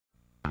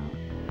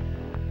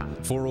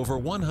For over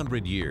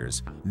 100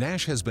 years,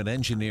 Nash has been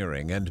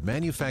engineering and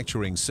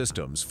manufacturing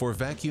systems for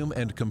vacuum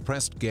and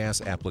compressed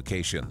gas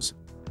applications.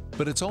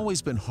 But it's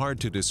always been hard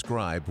to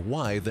describe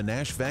why the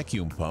Nash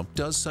vacuum pump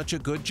does such a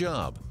good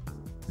job.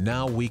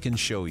 Now we can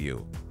show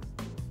you.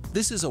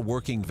 This is a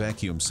working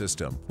vacuum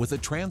system with a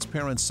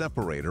transparent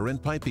separator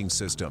and piping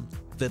system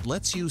that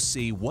lets you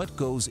see what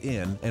goes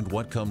in and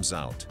what comes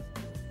out.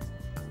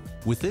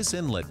 With this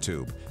inlet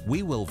tube,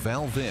 we will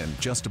valve in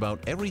just about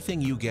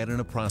everything you get in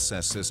a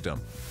process system,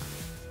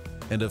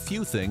 and a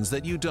few things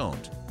that you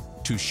don't,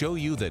 to show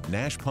you that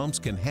Nash pumps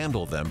can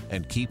handle them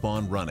and keep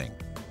on running.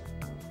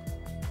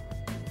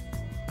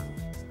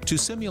 To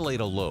simulate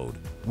a load,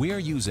 we are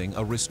using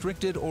a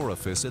restricted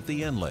orifice at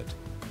the inlet.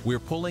 We're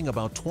pulling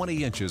about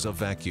 20 inches of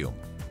vacuum.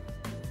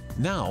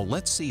 Now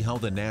let's see how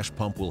the Nash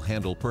pump will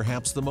handle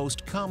perhaps the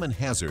most common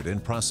hazard in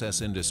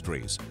process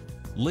industries: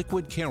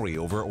 liquid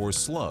carryover or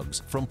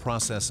slugs from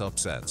process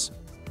upsets.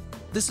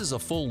 This is a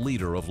full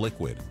liter of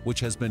liquid,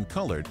 which has been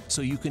colored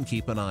so you can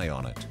keep an eye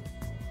on it.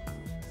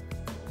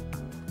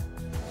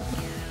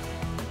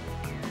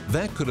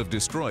 That could have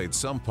destroyed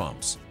some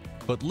pumps,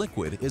 but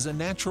liquid is a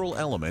natural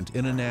element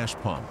in a Nash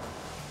pump.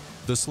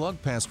 The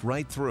slug passed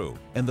right through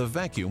and the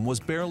vacuum was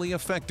barely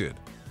affected,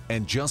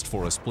 and just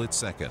for a split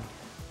second.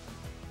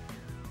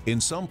 In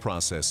some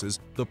processes,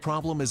 the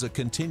problem is a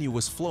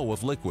continuous flow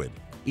of liquid,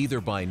 either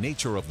by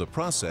nature of the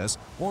process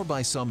or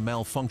by some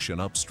malfunction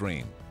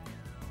upstream.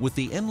 With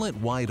the inlet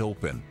wide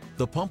open,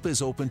 the pump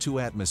is open to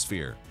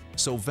atmosphere,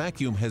 so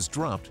vacuum has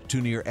dropped to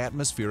near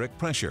atmospheric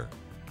pressure.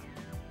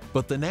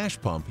 But the Nash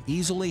pump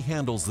easily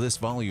handles this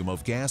volume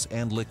of gas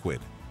and liquid.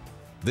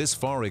 This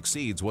far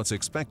exceeds what's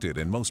expected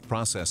in most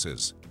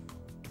processes.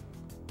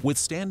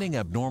 Withstanding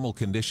abnormal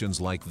conditions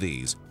like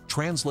these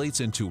translates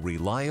into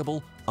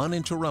reliable,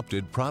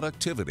 uninterrupted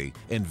productivity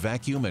in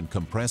vacuum and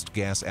compressed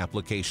gas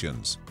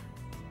applications.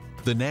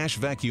 The Nash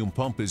vacuum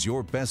pump is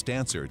your best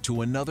answer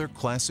to another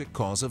classic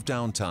cause of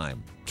downtime: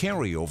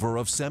 carryover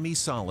of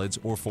semi-solids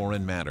or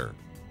foreign matter.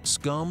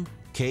 Scum,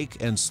 cake,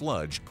 and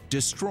sludge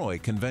destroy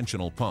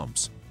conventional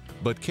pumps,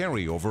 but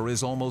carryover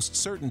is almost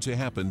certain to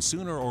happen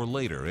sooner or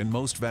later in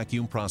most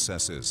vacuum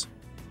processes.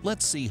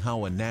 Let's see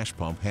how a Nash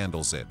pump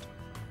handles it.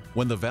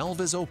 When the valve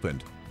is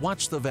opened,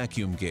 watch the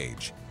vacuum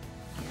gauge.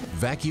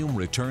 Vacuum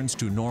returns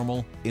to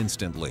normal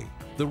instantly.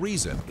 The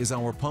reason is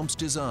our pump's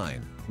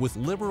design. With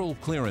liberal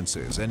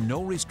clearances and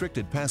no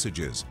restricted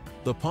passages,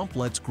 the pump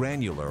lets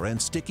granular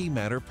and sticky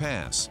matter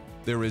pass.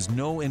 There is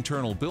no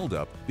internal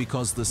buildup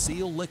because the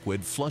seal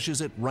liquid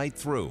flushes it right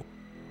through,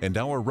 and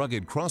our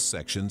rugged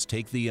cross-sections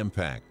take the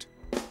impact.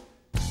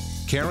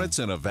 Carrots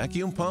in a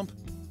vacuum pump?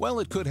 Well,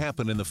 it could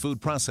happen in the food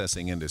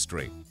processing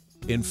industry.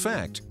 In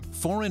fact,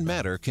 foreign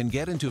matter can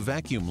get into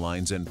vacuum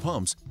lines and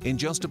pumps in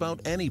just about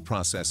any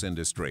process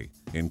industry,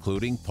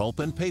 including pulp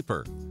and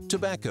paper,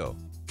 tobacco,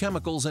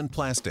 chemicals and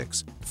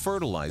plastics,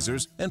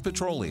 fertilizers, and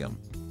petroleum.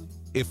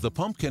 If the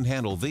pump can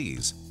handle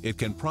these, it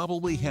can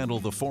probably handle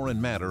the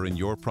foreign matter in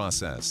your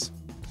process.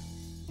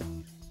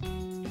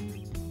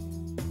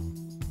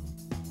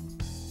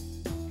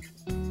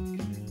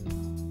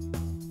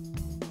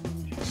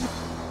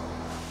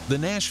 The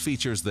Nash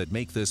features that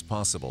make this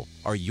possible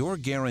are your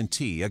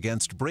guarantee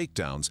against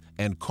breakdowns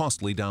and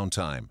costly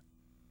downtime.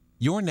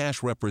 Your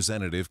Nash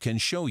representative can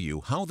show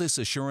you how this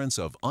assurance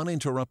of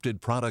uninterrupted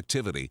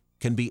productivity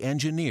can be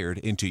engineered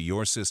into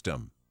your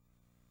system.